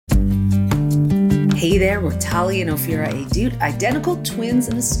Hey there, we're Talia and Ophira, identical twins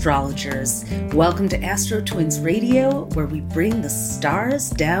and astrologers. Welcome to Astro Twins Radio, where we bring the stars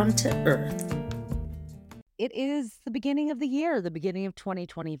down to Earth. It is the beginning of the year, the beginning of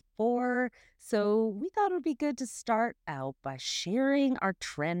 2024, so we thought it would be good to start out by sharing our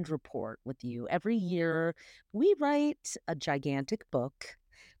trend report with you. Every year, we write a gigantic book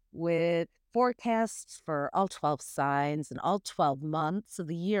with forecasts for all 12 signs and all 12 months of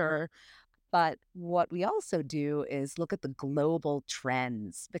the year. But what we also do is look at the global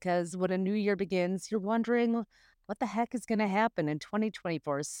trends, because when a new year begins, you're wondering what the heck is going to happen in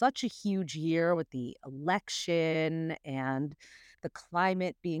 2024 is such a huge year with the election and the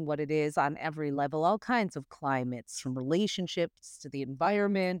climate being what it is on every level, all kinds of climates, from relationships to the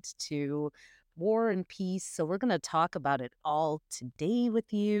environment to war and peace. So we're going to talk about it all today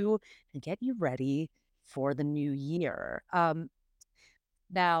with you and get you ready for the new year.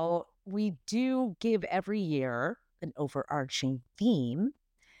 Now, we do give every year an overarching theme,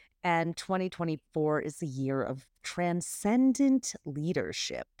 and 2024 is the year of transcendent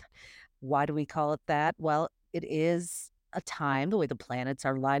leadership. Why do we call it that? Well, it is a time, the way the planets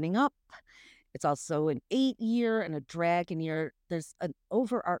are lining up. It's also an 8-year and a dragon year. There's an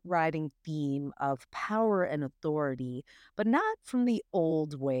overriding theme of power and authority, but not from the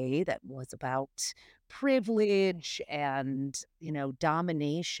old way that was about privilege and,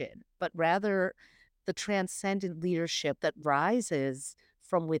 domination, but rather the transcendent leadership that rises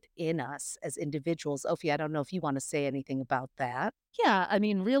from within us as individuals. Ophi, I don't know if you want to say anything about that. Yeah, I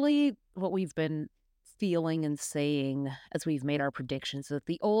mean, really, what we've been feeling and saying as we've made our predictions that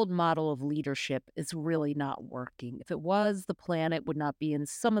the old model of leadership is really not working. If it was, the planet would not be in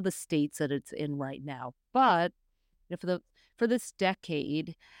some of the states that it's in right now. But for this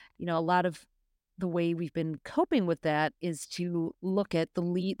decade, a lot of the way we've been coping with that is to look at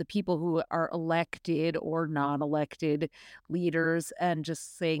the people who are elected or non-elected leaders and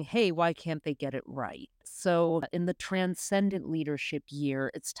just saying, hey, why can't they get it right? So in the transcendent leadership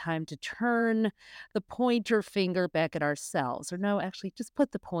year, it's time to turn the pointer finger back at ourselves. Or no, actually, just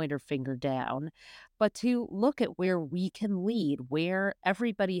put the pointer finger down, but to look at where we can lead, where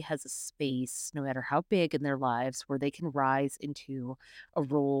everybody has a space, no matter how big in their lives, where they can rise into a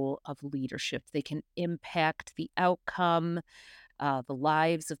role of leadership. They can impact the outcome, the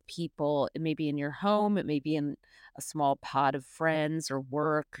lives of people. It may be in your home, it may be in a small pod of friends or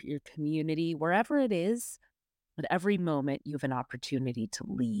work, your community, wherever it is. At every moment, you have an opportunity to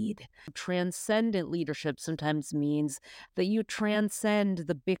lead. Transcendent leadership sometimes means that you transcend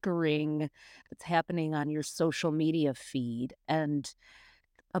the bickering that's happening on your social media feed and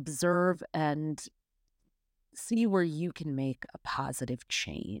observe and see where you can make a positive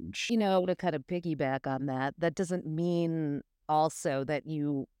change. To kind of piggyback on that, that doesn't mean also that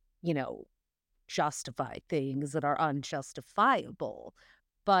you know, justify things that are unjustifiable,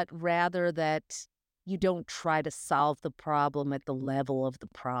 but rather that you don't try to solve the problem at the level of the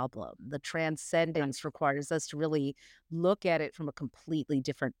problem. The transcendence requires us to really look at it from a completely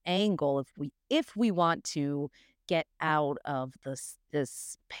different angle if we want to get out of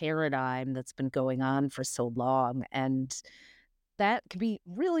this paradigm that's been going on for so long. And that can be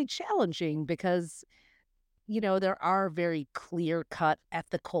really challenging because there are very clear-cut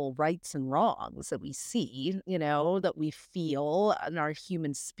ethical rights and wrongs that we see, that we feel in our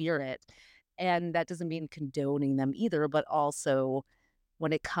human spirit. And that doesn't mean condoning them either, but also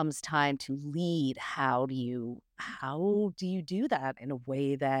when it comes time to lead, how do you do that in a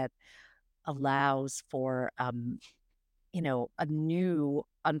way that allows for a new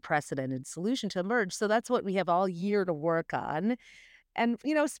unprecedented solution to emerge? So that's what we have all year to work on. And,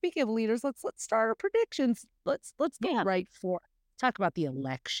 speaking of leaders, let's start our predictions. Let's go right for talk about the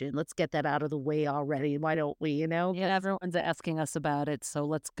election. Let's get that out of the way already. Why don't we, Yeah, everyone's asking us about it, so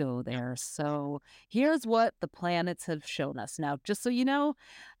let's go there. So here's what the planets have shown us. Now, just so you know,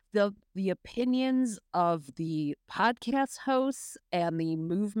 the opinions of the podcast hosts and the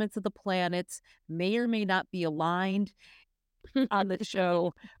movements of the planets may or may not be aligned on the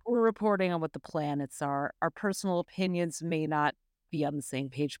show. We're reporting on what the planets are. Our personal opinions may not be on the same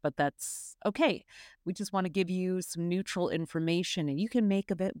page, but that's okay. We just want to give you some neutral information and you can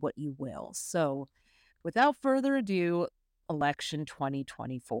make of it what you will. So without further ado, election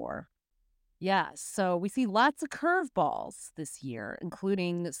 2024. Yeah, so we see lots of curveballs this year,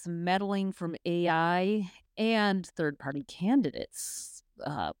 including some meddling from AI and third-party candidates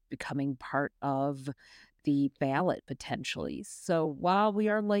becoming part of the ballot potentially. So while we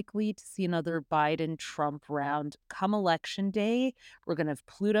are likely to see another Biden Trump round come election day, we're going to have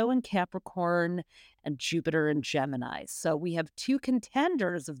Pluto in Capricorn and Jupiter in Gemini. So we have two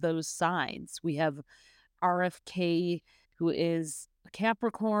contenders of those signs. We have RFK, who is a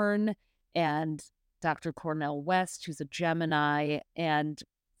Capricorn, and Dr. Cornel West, who's a Gemini. And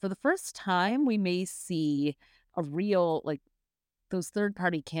for the first time, we may see a real, like, those third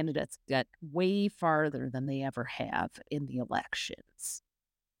party candidates get way farther than they ever have in the elections.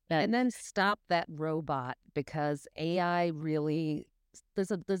 And then stop that robot, because AI really, there's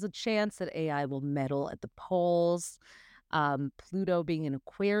a chance that AI will meddle at the polls. Pluto being in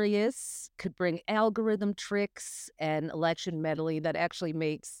Aquarius could bring algorithm tricks and election meddling that actually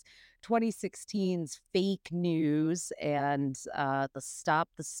makes 2016's fake news and the stop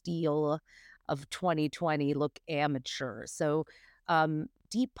the steal of 2020 look amateur. So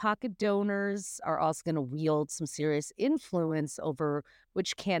deep pocket donors are also going to wield some serious influence over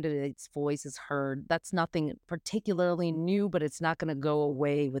which candidate's voice is heard. That's nothing particularly new, but it's not going to go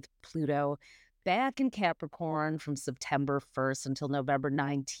away with Pluto back in Capricorn from September 1st until November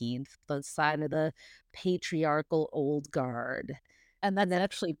 19th, the sign of the patriarchal old guard. And that's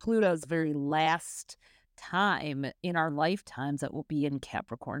actually Pluto's very last time in our lifetimes that will be in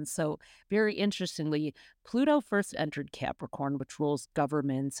Capricorn. So very interestingly, Pluto first entered Capricorn, which rules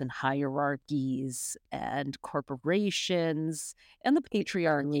governments and hierarchies and corporations and the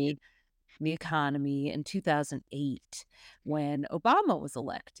patriarchy, the economy, in 2008 when Obama was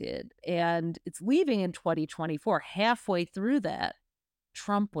elected. And it's leaving in 2024. Halfway through that,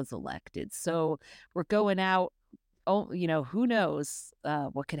 Trump was elected. So we're going out. Oh, who knows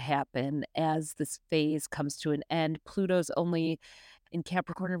what could happen as this phase comes to an end. Pluto's only in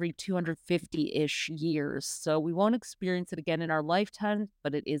Capricorn every 250-ish years. So we won't experience it again in our lifetime,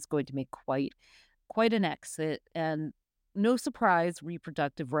 but it is going to make quite an exit. And no surprise,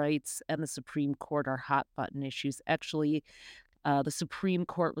 reproductive rights and the Supreme Court are hot button issues. Actually, the Supreme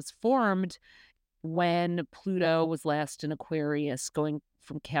Court was formed when Pluto was last in Aquarius, going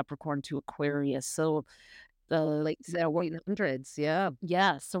from Capricorn to Aquarius. So the Like 1800s, yeah.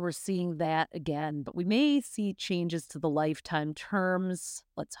 yeah, so we're seeing that again, but we may see changes to the lifetime terms.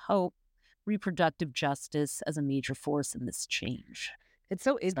 Let's hope reproductive justice as a major force in this change. It's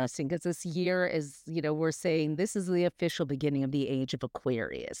so interesting because this year is, we're saying this is the official beginning of the age of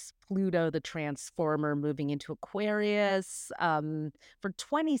Aquarius. Pluto, the transformer, moving into Aquarius for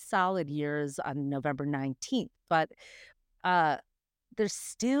 20 solid years on November 19th. But there's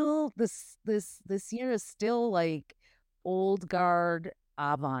still this year is still like old guard,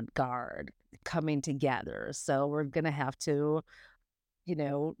 avant-garde coming together. So we're gonna have to,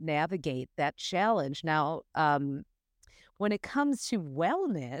 navigate that challenge. Now, when it comes to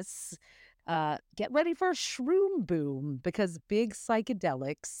wellness, get ready for a shroom boom, because big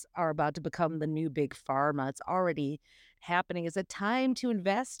psychedelics are about to become the new big pharma. It's already happening. It's a time to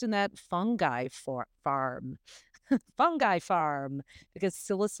invest in that fungi farm, because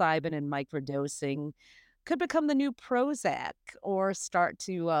psilocybin and microdosing could become the new Prozac, or start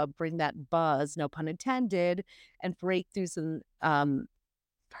to bring that buzz, no pun intended, and breakthroughs in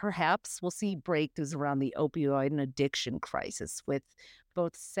perhaps we'll see breakthroughs around the opioid and addiction crisis with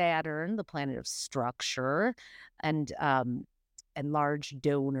both Saturn, the planet of structure, and large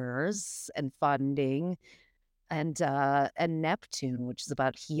donors and funding, and Neptune, which is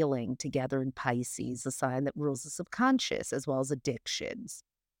about healing, together in Pisces, the sign that rules the subconscious as well as addictions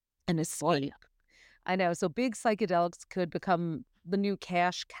and escape. I know. So big psychedelics could become the new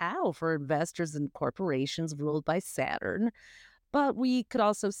cash cow for investors and corporations ruled by Saturn. But we could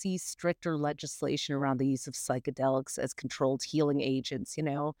also see stricter legislation around the use of psychedelics as controlled healing agents.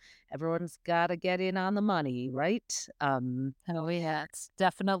 Everyone's got to get in on the money, right? Oh, yeah, it's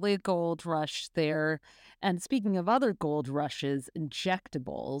definitely a gold rush there. And speaking of other gold rushes,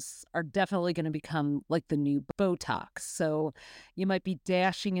 injectables are definitely going to become like the new Botox. So you might be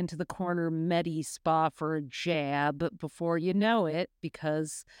dashing into the corner Medi Spa for a jab before you know it,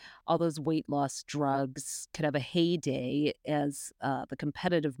 because all those weight loss drugs could have a heyday as the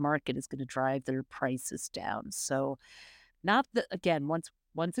competitive market is going to drive their prices down. So not that, again,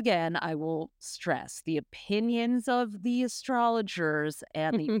 once again, I will stress the opinions of the astrologers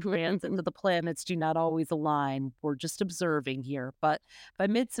and the transits of the planets do not always align. We're just observing here. But by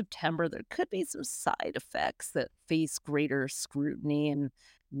mid-September, there could be some side effects that face greater scrutiny and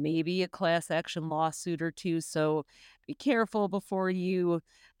maybe a class action lawsuit or two. So be careful before you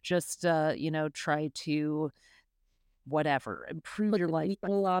just, try to, whatever, improve your life.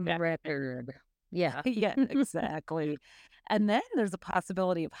 People on the record. Yeah. Yeah, exactly. And then there's a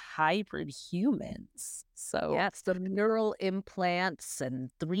possibility of hybrid humans. So, Yeah, some neural implants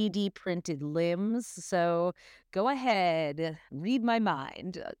and 3D printed limbs. So go ahead, read my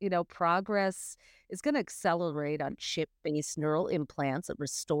mind. Progress is going to accelerate on chip based neural implants that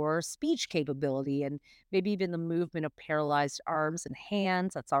restore speech capability and maybe even the movement of paralyzed arms and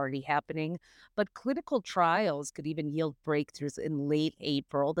hands. That's already happening. But clinical trials could even yield breakthroughs in late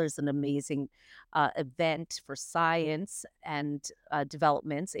April. There's an amazing event for science and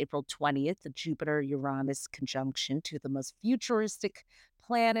developments, April 20th, the Jupiter Uranus conjunction, two of the most futuristic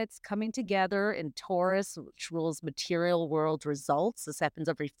planets coming together in Taurus, which rules material world results. This happens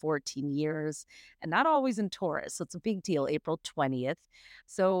every 14 years and not always in Taurus. So it's a big deal, April 20th.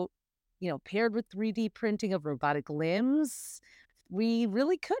 So, paired with 3D printing of robotic limbs, we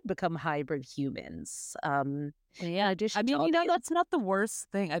really could become hybrid humans. In yeah. I addition to mean, all the that's not the worst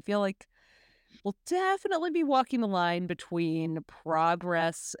thing. I feel like we'll definitely be walking the line between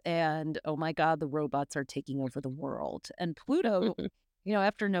progress and, oh my God, the robots are taking over the world. And Pluto,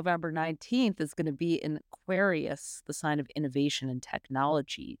 after November 19th, is going to be in Aquarius, the sign of innovation and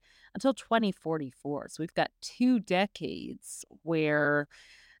technology, until 2044. So we've got 2 decades where,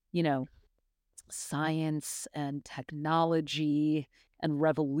 you know, science and technology and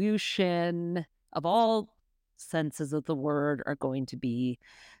revolution of all senses of the word are going to be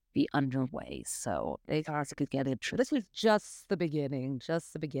underway. So they guys could get This interesting. is just the beginning,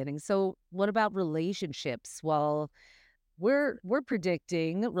 just the beginning. So, what about relationships? Well, we're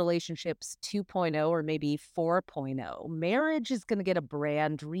predicting relationships 2.0 or maybe 4.0. Marriage is going to get a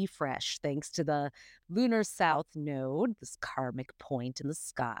brand refresh thanks to the lunar south node, this karmic point in the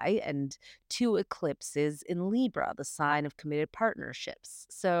sky, and two eclipses in Libra, the sign of committed partnerships.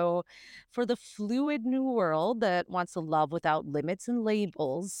 So, for the fluid new world that wants to love without limits and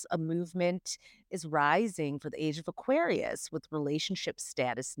labels, a movement is rising for the age of Aquarius with relationship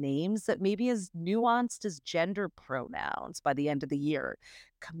status names that may be as nuanced as gender pronouns by the end of the year.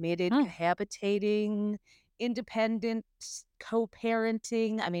 Committed, Hmm. cohabitating, independent, co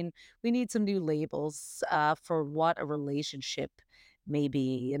parenting. I mean, we need some new labels for what a relationship may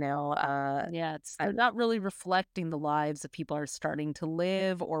be. Yeah, I, they're not really reflecting the lives that people are starting to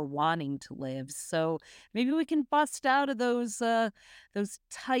live or wanting to live. So maybe we can bust out of those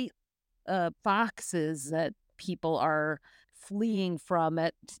tight boxes that people are fleeing from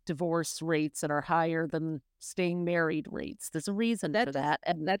at divorce rates that are higher than staying married rates. There's a reason That for does that.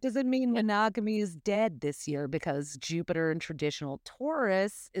 And that doesn't mean yeah, monogamy is dead this year because Jupiter in traditional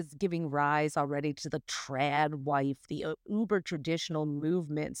Taurus is giving rise already to the trad wife, the uber traditional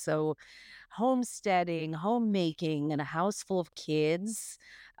movement. So homesteading, homemaking, and a house full of kids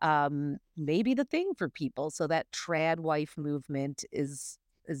may be the thing for people. So that trad wife movement is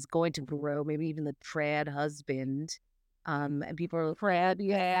going to grow. Maybe even the trad husband. And people are Brad,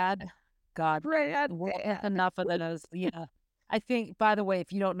 yeah, God, trad dad. enough of those. Yeah. I think, by the way,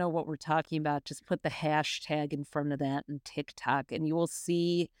 if you don't know what we're talking about, just put the hashtag in front of that and TikTok, and you will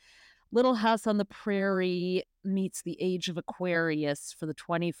see Little House on the Prairie meets the age of Aquarius for the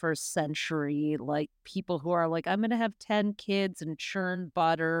 21st century. Like people who are like, I'm going to have 10 kids and churn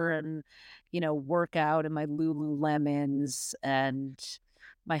butter and, work out in my Lululemons. And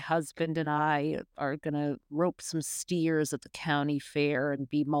my husband and I are going to rope some steers at the county fair and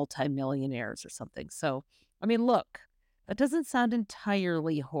be multimillionaires or something. So, I mean, look, that doesn't sound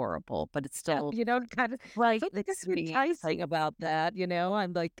entirely horrible, but it's Yeah, still kind of like something it's kind of being enticing about that.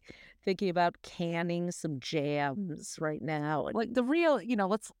 I'm like thinking about canning some jams right now. And like the real,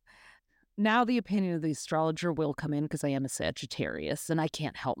 let's now the opinion of the astrologer will come in because I am a Sagittarius and I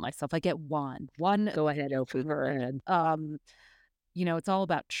can't help myself. I get one go ahead, open her head. um it's all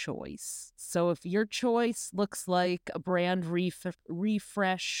about choice. So if your choice looks like a brand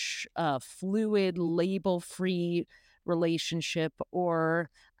refresh, fluid, label-free relationship or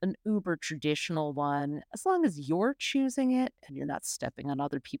an uber traditional one, as long as you're choosing it and you're not stepping on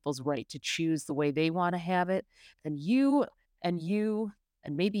other people's right to choose the way they want to have it, then you and you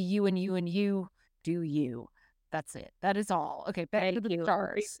and maybe you and you and you do you. That's it. That is all. Okay, back to Thank the you.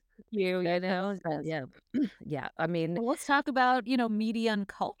 stars. Yeah. Yeah. I mean, Well, let's talk about, media and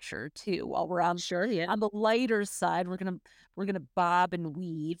culture too. While we're sure, yeah. on the lighter side, we're gonna bob and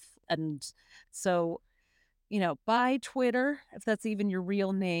weave. And so, by Twitter, if that's even your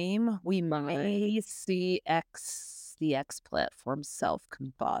real name, we Bye. may see the X platform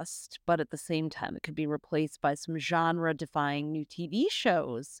self-combust, but at the same time, it could be replaced by some genre-defying new TV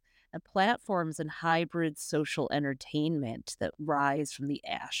shows and platforms and hybrid social entertainment that rise from the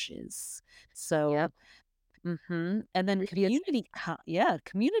ashes. So Yep. And then Could be a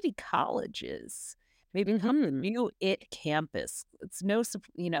community colleges may become the mhm. new it campus. It's no sup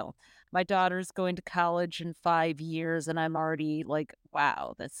my daughter's going to college in 5 years, and I'm already like,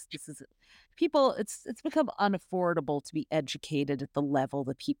 "Wow, this is" people it's become unaffordable to be educated at the level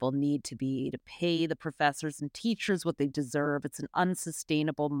that people need to be to pay the professors and teachers what they deserve. It's an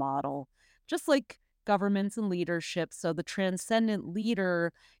unsustainable model, just like governments and leadership. So the transcendent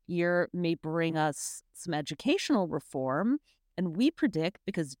leader year may bring us some educational reform. And we predict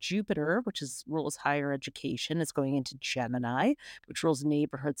because Jupiter, which is rules higher education, is going into Gemini, which rules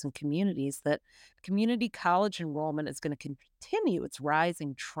neighborhoods and communities, that community college enrollment is going to continue its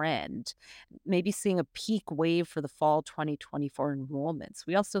rising trend, maybe seeing a peak wave for the fall 2024 enrollments.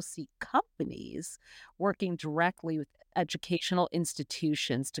 We also see companies working directly with educational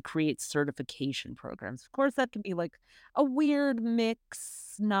institutions to create certification programs. Of course, that can be like a weird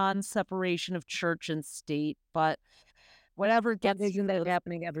mix, non-separation of church and state, but whatever But gets you isn't that those.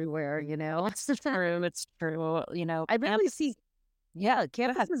 happening everywhere, you know? It's true, it's true, I really see campus. yeah, Go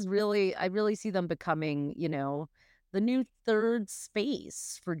ahead. campuses really I really see them becoming, the new third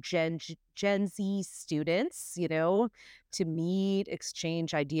space for Gen Z students, to meet,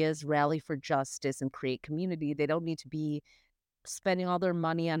 exchange ideas, rally for justice, and create community. They don't need to be spending all their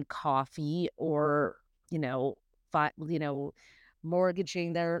money on coffee or, you know,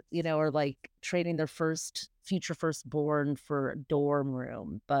 mortgaging their, or like trading their future firstborn for a dorm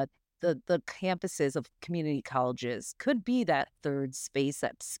room. But the campuses of community colleges could be that third space,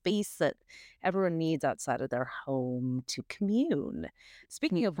 that space that everyone needs outside of their home to commune.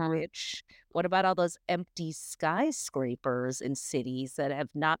 Speaking of Mhm. which, what about all those empty skyscrapers in cities that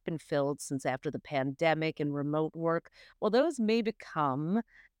have not been filled since after the pandemic and remote work? Well, those may become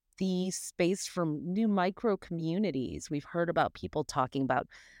the space for new micro communities. We've heard about people talking about,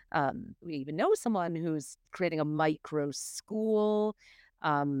 we even know someone who's creating a micro school.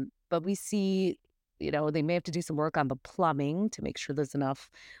 But we see, they may have to do some work on the plumbing to make sure there's enough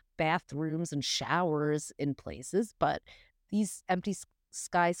bathrooms and showers in places. But these empty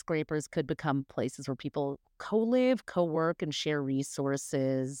skyscrapers could become places where people co-live, co-work, and share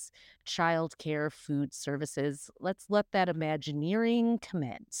resources, childcare, food services. Let's let that Imagineering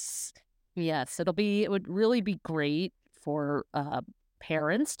commence. Yes, it would really be great for,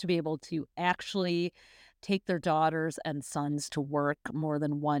 parents to be able to actually take their daughters and sons to work more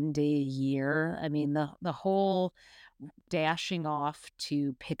than 1 day a year. I mean, the whole dashing off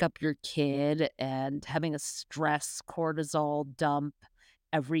to pick up your kid and having a stress cortisol dump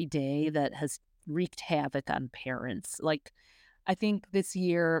every day that has wreaked havoc on parents. Like, I think this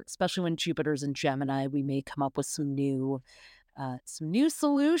year, especially when Jupiter's in Gemini, we may come up with some new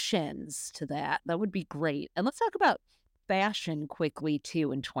solutions to that. That would be great. And let's talk about fashion quickly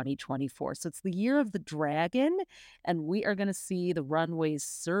too in 2024. So it's the year of the dragon, and we are going to see the runways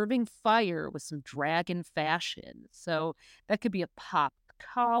serving fire with some dragon fashion. So that could be a pop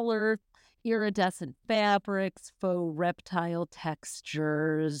collar, iridescent fabrics, faux reptile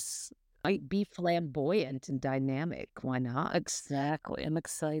textures. Might be flamboyant and dynamic. Why not? Exactly. I'm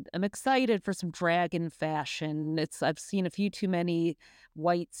excited for some dragon fashion. I've seen a few too many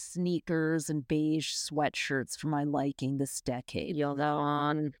white sneakers and beige sweatshirts for my liking this decade.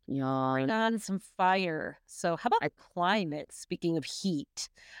 Yawn, Bring yawn. on some fire. So how about climate? Speaking of heat,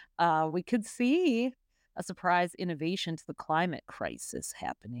 we could see a surprise innovation to the climate crisis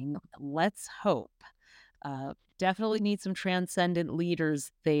happening. Let's hope. Definitely need some transcendent leaders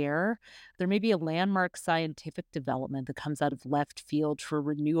there. There may be a landmark scientific development that comes out of left field for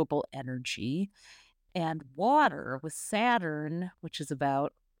renewable energy and water with Saturn, which is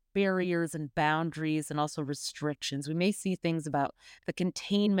about barriers and boundaries and also restrictions. We may see things about the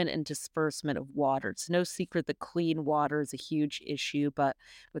containment and disbursement of water. It's no secret that clean water is a huge issue, but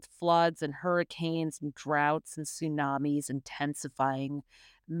with floods and hurricanes and droughts and tsunamis intensifying,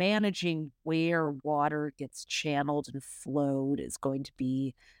 managing where water gets channeled and flowed is going to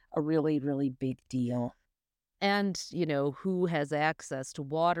be a really, really big deal. And, who has access to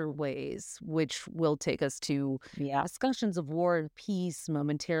waterways, which will take us to Yeah. discussions of war and peace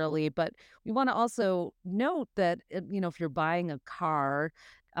momentarily. But we want to also note that, if you're buying a car,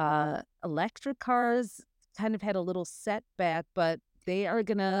 electric cars kind of had a little setback, but they're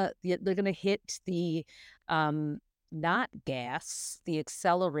gonna hit the um not gas, the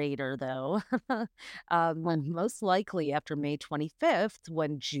accelerator though. Most likely after May 25th,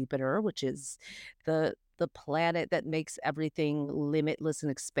 when Jupiter, which is the planet that makes everything limitless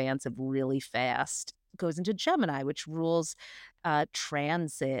and expansive really fast, goes into Gemini, which rules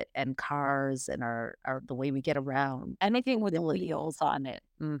transit and cars and our the way we get around. Anything with wheels on it.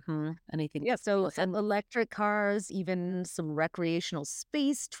 Anything. Yeah. So electric cars, even some recreational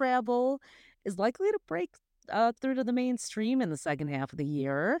space travel, is likely to break through to the mainstream in the second half of the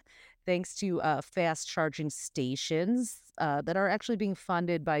year, thanks to fast charging stations that are actually being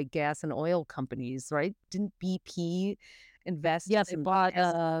funded by gas and oil companies. Right? Didn't BP invest? Yes, they bought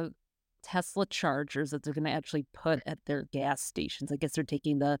Tesla chargers that they're gonna actually put at their gas stations. I guess they're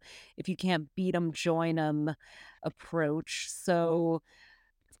taking the "if you can't beat them, join them" approach. So,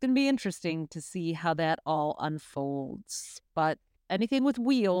 it's gonna be interesting to see how that all unfolds. But anything with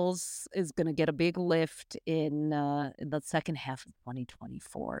wheels is gonna get a big lift in the second half of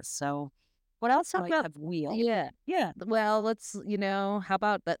 2024. So, what else Talk might about have wheels? yeah. Well, how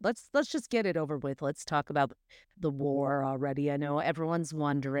about that? Let's just get it over with. Let's talk about the war already. I know everyone's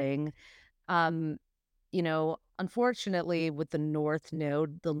wondering. Um, Unfortunately, with the North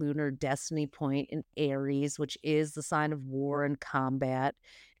Node, the lunar destiny point in Aries, which is the sign of war and combat,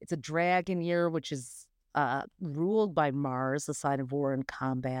 it's a dragon year, which is ruled by Mars, the sign of war and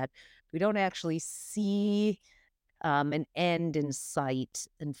combat. We don't actually see an end in sight.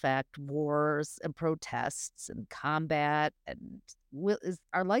 In fact, wars and protests and combat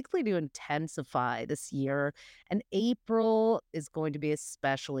are likely to intensify this year. And April is going to be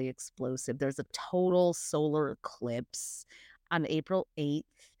especially explosive. There's a total solar eclipse on April 8th.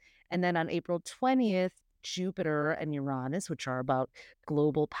 And then on April 20th, Jupiter and Uranus, which are about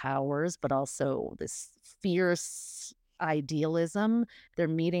global powers, but also this fierce idealism, they're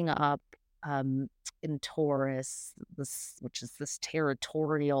meeting up. Um, in Taurus, which is this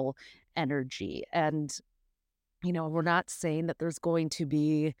territorial energy. And, we're not saying that there's going to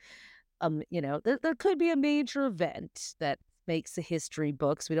be, there could be a major event that makes the history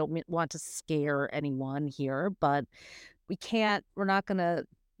books. We don't want to scare anyone here, but we're not going to,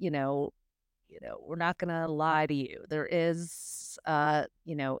 you know, we're not going to lie to you. There is,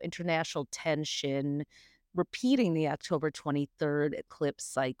 international tension repeating the October 23rd eclipse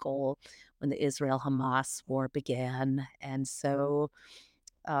cycle when the Israel Hamas war began. And so,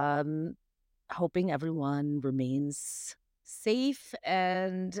 um, hoping everyone remains safe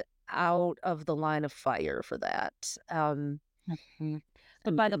and out of the line of fire for that. Mhm.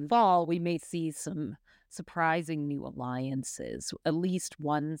 But by the fall, we may see some surprising new alliances. At least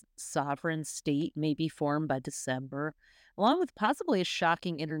one sovereign state may be formed by December, along with possibly a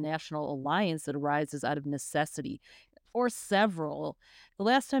shocking international alliance that arises out of necessity, or several. The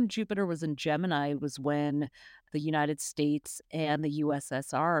last time Jupiter was in Gemini was when the United States and the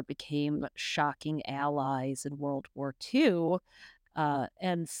USSR became shocking allies in World War II.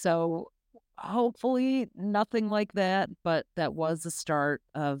 And so hopefully nothing like that, but that was the start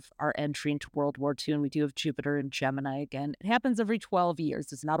of our entry into World War II. And we do have Jupiter and Gemini again. It happens every 12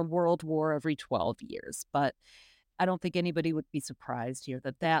 years. It's not a world war every 12 years, but I don't think anybody would be surprised here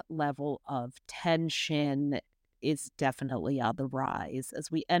that that level of tension is definitely on the rise as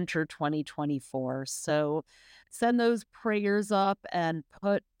we enter 2024. So send those prayers up and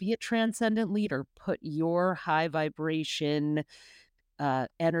be a transcendent leader, put your high vibration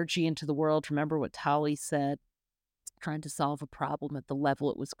energy into the world. Remember what Tali said, trying to solve a problem at the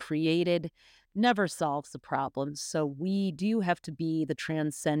level it was created never solves the problem. So we do have to be the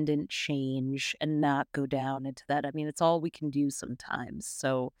transcendent change and not go down into that. I mean, it's all we can do sometimes.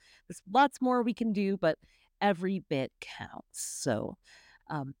 So there's lots more we can do, but every bit counts. So,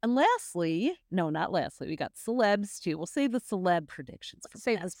 and lastly, no, not lastly, we got celebs too. We'll save the celeb predictions for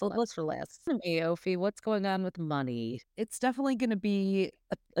Save the last. celebs for last. Aofi, what's going on with money? It's definitely going to be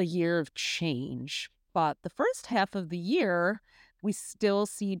a year of change. But the first half of the year, we still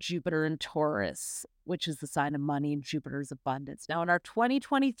see Jupiter in Taurus, which is the sign of money and Jupiter's abundance. Now, in our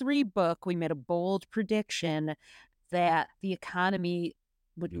 2023 book, we made a bold prediction that the economy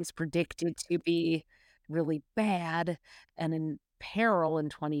was predicted to be really bad and in peril in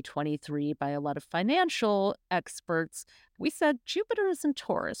 2023 by a lot of financial experts. We said Jupiter is in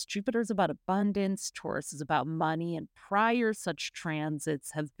Taurus. Jupiter is about abundance. Taurus is about money. And prior such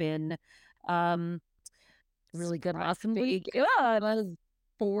transits have been um, Really good awesome surprisingly week. Yeah, I was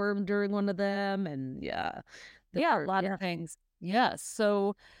formed during one of them, and yeah, yeah, a lot of things. Yeah.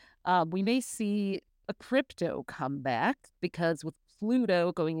 So we may see a crypto come back because with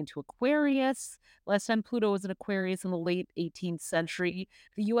Pluto going into Aquarius, last time Pluto was in Aquarius in the late 18th century,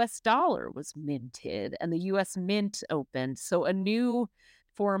 the US dollar was minted and the US mint opened. So a new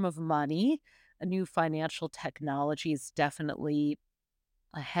form of money, a new financial technology is definitely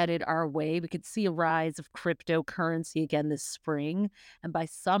headed our way. We could see a rise of cryptocurrency again this spring. And by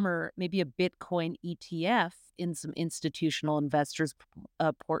summer, maybe a Bitcoin ETF in some institutional investors'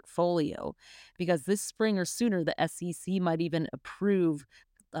 portfolio. Because this spring or sooner, the SEC might even approve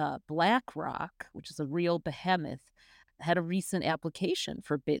BlackRock, which is a real behemoth, had a recent application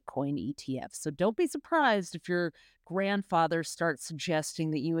for Bitcoin ETFs. So don't be surprised if your grandfather starts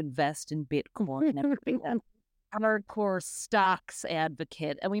suggesting that you invest in Bitcoin and become a hardcore stocks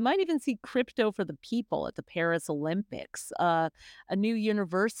advocate. And we might even see crypto for the people at the Paris Olympics. A new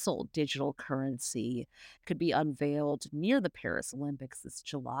universal digital currency could be unveiled near the Paris Olympics this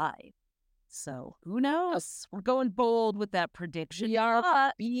July. So who knows? We're going bold with that prediction. We are.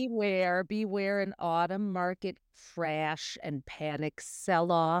 But Beware an autumn market crash and panic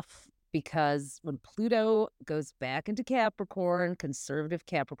sell-off, because when Pluto goes back into Capricorn, conservative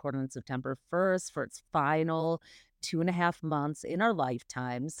Capricorn, on September 1st for its final 2.5 months in our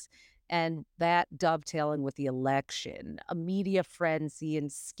lifetimes, and that dovetailing with the election, a media frenzy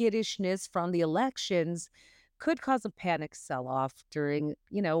and skittishness from the elections could cause a panic sell-off during,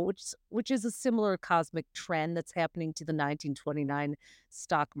 which is a similar cosmic trend that's happening to the 1929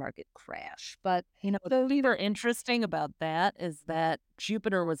 stock market crash. But what's super interesting about that is that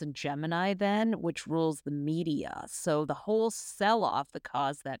Jupiter was in Gemini then, which rules the media. So the whole sell-off that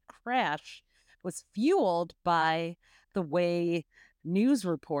caused that crash was fueled by the way news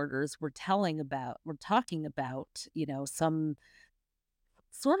reporters were talking about, some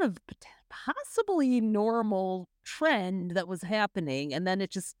sort of possibly normal trend that was happening, and then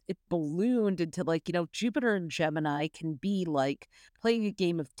it ballooned into, like, Jupiter and Gemini can be like playing a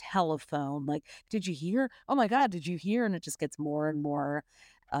game of telephone, like, did you hear, oh my god, did you hear, and it just gets more and more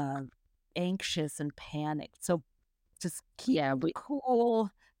uh anxious and panicked. So just keep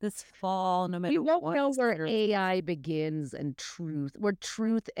cool this fall, no matter we won't what. know where AI begins and where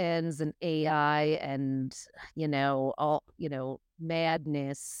truth ends, and AI and, all,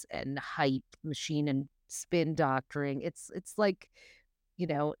 madness and hype machine and spin doctoring. It's like,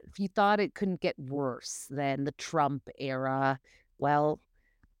 if you thought it couldn't get worse than the Trump era, well,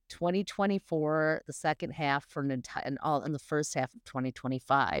 2024, the second half for an entire, and all in the first half of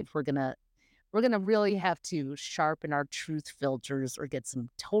 2025, we're gonna really have to sharpen our truth filters or get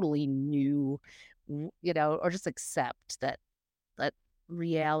some totally new, or just accept that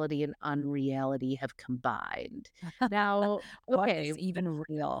reality and unreality have combined. Now, What okay, is even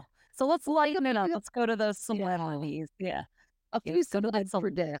real? So let's lighten it up. Let's go to those celebrities. Yeah. a Yeah, few let's go to that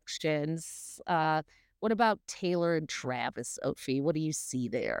solid predictions. What about Taylor and Travis, Sophie? What do you see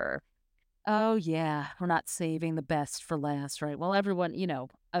there? Oh, yeah. We're not saving the best for last, right? Well, everyone,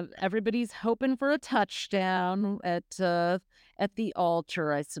 everybody's hoping for a touchdown at the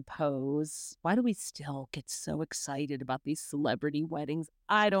altar, I suppose. Why do we still get so excited about these celebrity weddings?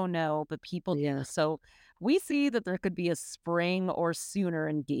 I don't know, but people do. Yeah. So we see that there could be a spring or sooner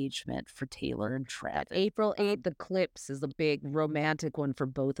engagement for Taylor and That Travis. April 8th eclipse is a big romantic one for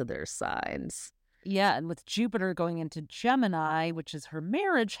both of their signs. Yeah, and with Jupiter going into Gemini, which is her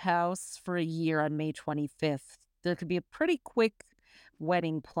marriage house, for a year on May 25th, there could be a pretty quick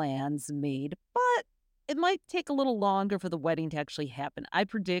wedding plans made, but it might take a little longer for the wedding to actually happen. I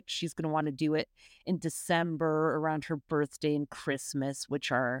predict she's going to want to do it in December around her birthday and Christmas,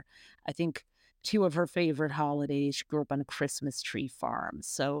 which are, I think, two of her favorite holidays. She grew up on a Christmas tree farm.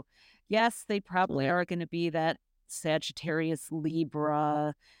 So, yes, they probably are going to be that Sagittarius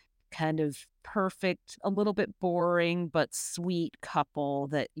Libra kind of perfect, a little bit boring, but sweet couple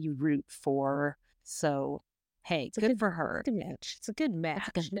that you root for. So, hey, good for her. It's a good match. It's a good match. It's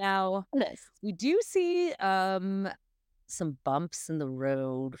a good Now, we do see some bumps in the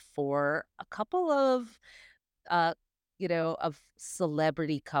road for a couple of uh of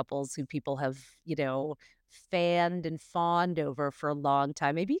celebrity couples who people have, fanned and fawned over for a long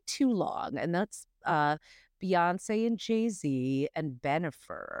time, maybe too long. And that's Beyonce and Jay-Z and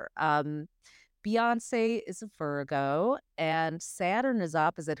Bennifer. Beyonce is a Virgo, and Saturn is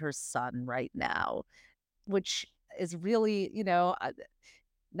opposite her sun right now, which is really,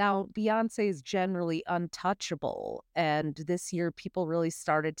 now Beyonce is generally untouchable. And this year people really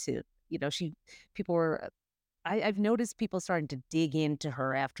started to, people were, I've noticed people starting to dig into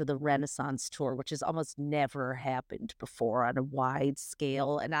her after the Renaissance tour, which has almost never happened before on a wide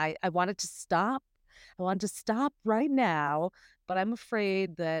scale. And I wanted to stop. I wanted to stop right now, but I'm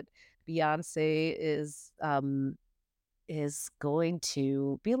afraid that Beyonce is going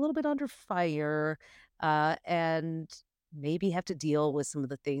to be a little bit under fire, and maybe have to deal with some of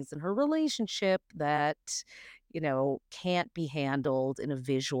the things in her relationship that, can't be handled in a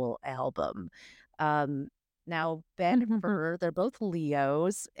visual album. Um, Now, Ben and Burr, they're both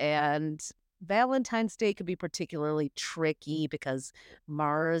Leos, and Valentine's Day could be particularly tricky because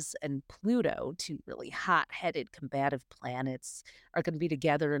Mars and Pluto, two really hot-headed combative planets, are going to be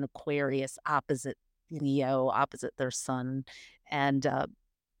together in Aquarius opposite Leo, opposite their sun, and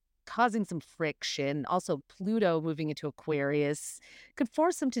causing some friction. Also, Pluto moving into Aquarius could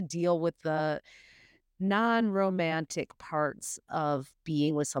force them to deal with the non-romantic parts of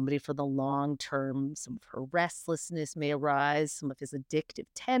being with somebody for the long term. Some of her restlessness may arise, some of his addictive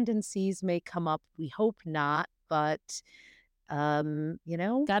tendencies may come up. We hope not, but you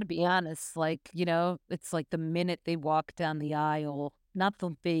know, Gotta be honest, like, it's like the minute they walk down the aisle, not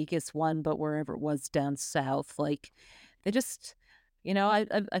the Vegas one, but wherever it was down south, like, they just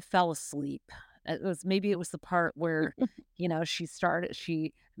I fell asleep. Maybe it was the part where,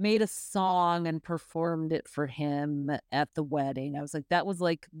 she made a song and performed it for him at the wedding. I was like, that was,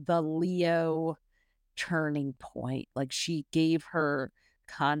 like, the Leo turning point. Like, she gave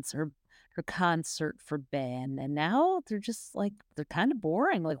concert for Ben, and now they're just, like, they're kinda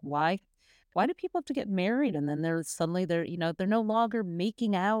boring. Like, why do people have to get married? And then they're no longer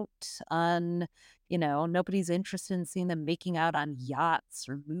making out on, nobody's interested in seeing them making out on yachts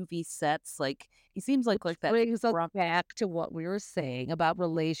or movie sets. Like, he seems like that brings us grump. back to what we were saying about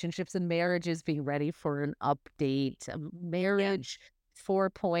relationships and marriages being ready for an update. Marriage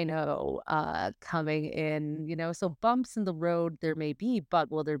 4.0 coming in, so bumps in the road there may be, but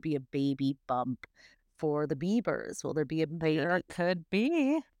will there be a baby bump for the Biebers? Will there be a There could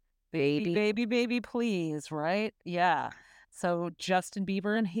be. baby? Baby, baby, please, right? Yeah. So Justin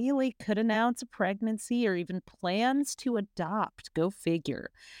Bieber and Haley could announce a pregnancy or even plans to adopt. Go figure.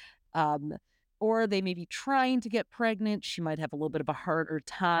 Um, or they may be trying to get pregnant. She might have a little bit of a harder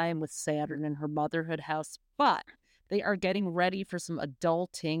time with Saturn in her motherhood house, but they are getting ready for some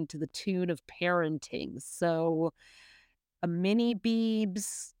adulting to the tune of parenting. So a mini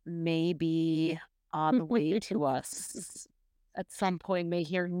Biebs maybe on the way to us. At some point, may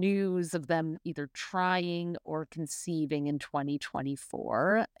hear news of them either trying or conceiving in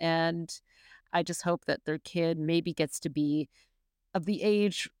 2024. And I just hope that their kid maybe gets to be of the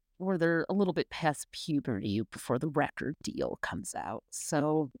age where they're a little bit past puberty before the record deal comes out.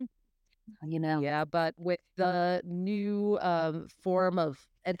 So, Yeah, but with the new form of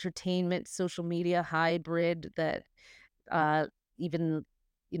entertainment, social media hybrid that uh, even,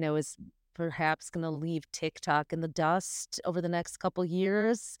 is perhaps going to leave TikTok in the dust over the next couple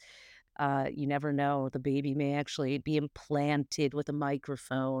years. You never know. The baby may actually be implanted with a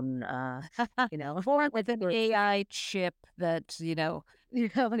microphone, or with an AI chip that,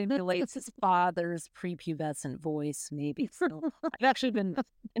 manipulates his father's prepubescent voice, maybe. So I've actually been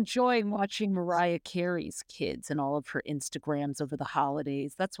enjoying watching Mariah Carey's kids and all of her Instagrams over the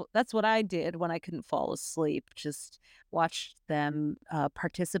holidays. That's what I did when I couldn't fall asleep. Just watched them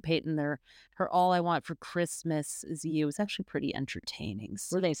participate in her "All I Want for Christmas Is You." It was actually pretty entertaining.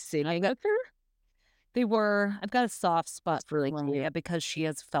 So were they singing up there? they were. I've got a soft spot for Mariah because she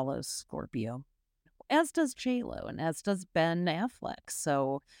is fellow Scorpio, as does J-Lo and as does Ben Affleck.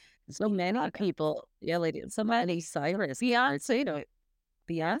 So Many people, yeah, they do. So many Cyrus,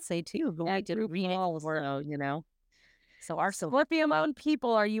 Beyonce too, who I did all for. so, So our Scorpio own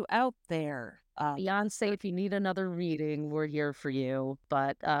people, are you out there? Beyonce, if you need another reading, we're here for you.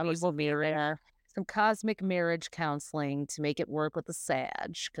 But We'll be there. some cosmic marriage counseling to make it work with the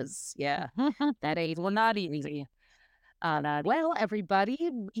Sag, because that ain't Well, not easy. well, everybody,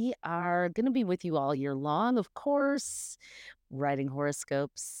 we are going to be with you all year long, of course, writing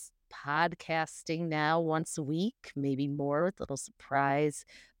horoscopes, podcasting now once a week, maybe more with little surprise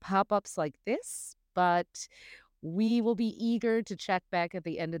pop-ups like this. But we will be eager to check back at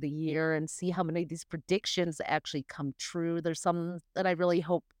the end of the year and see how many of these predictions actually come true. There's some that I really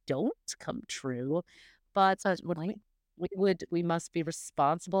hope don't come true, but we must be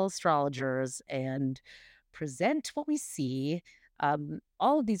responsible astrologers and present what we see.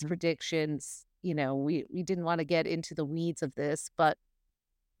 All of these predictions, we didn't want to get into the weeds of this, but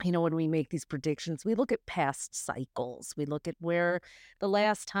when we make these predictions, we look at past cycles. We look at where the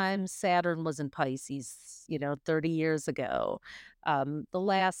last time Saturn was in Pisces, 30 years ago, the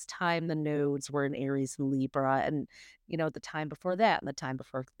last time the nodes were in Aries and Libra, and, the time before that and the time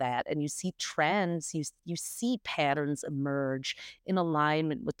before that. And you see trends, you see patterns emerge in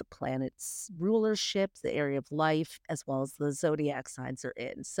alignment with the planet's rulership, the area of life, as well as the zodiac signs are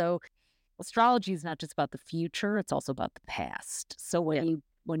in. So Astrology is not just about the future, it's also about the past. So when you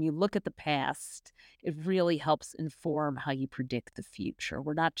when you look at the past, it really helps inform how you predict the future.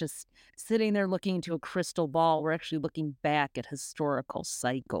 We're not just sitting there looking into a crystal ball. We're actually looking back at historical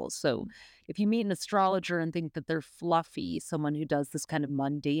cycles. So if you meet an astrologer and think that they're fluffy, someone who does this kind of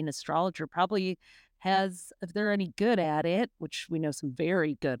mundane astrologer probably has, if they're any good at it, which we know some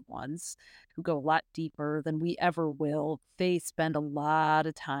very good ones who go a lot deeper than we ever will, they spend a lot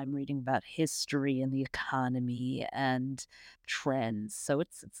of time reading about history and the economy and trends. So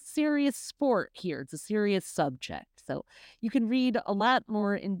it's a serious sport here. It's a serious subject. So you can read a lot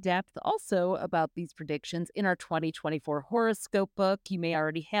more in depth also about these predictions in our 2024 horoscope book. You may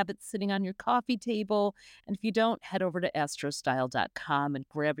already have it sitting on your coffee table. And if you don't, head over to astrostyle.com and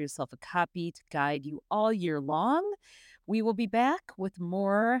grab yourself a copy to guide you all year long. We will be back with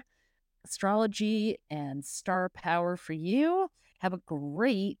more astrology and star power for you. Have a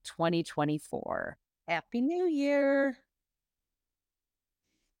great 2024. Happy New Year.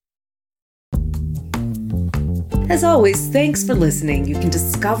 As always, thanks for listening. You can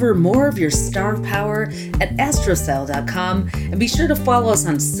discover more of your star power at astrostyle.com and be sure to follow us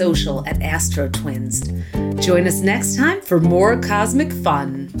on social at Astro Twins. Join us next time for more cosmic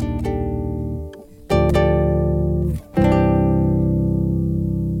fun.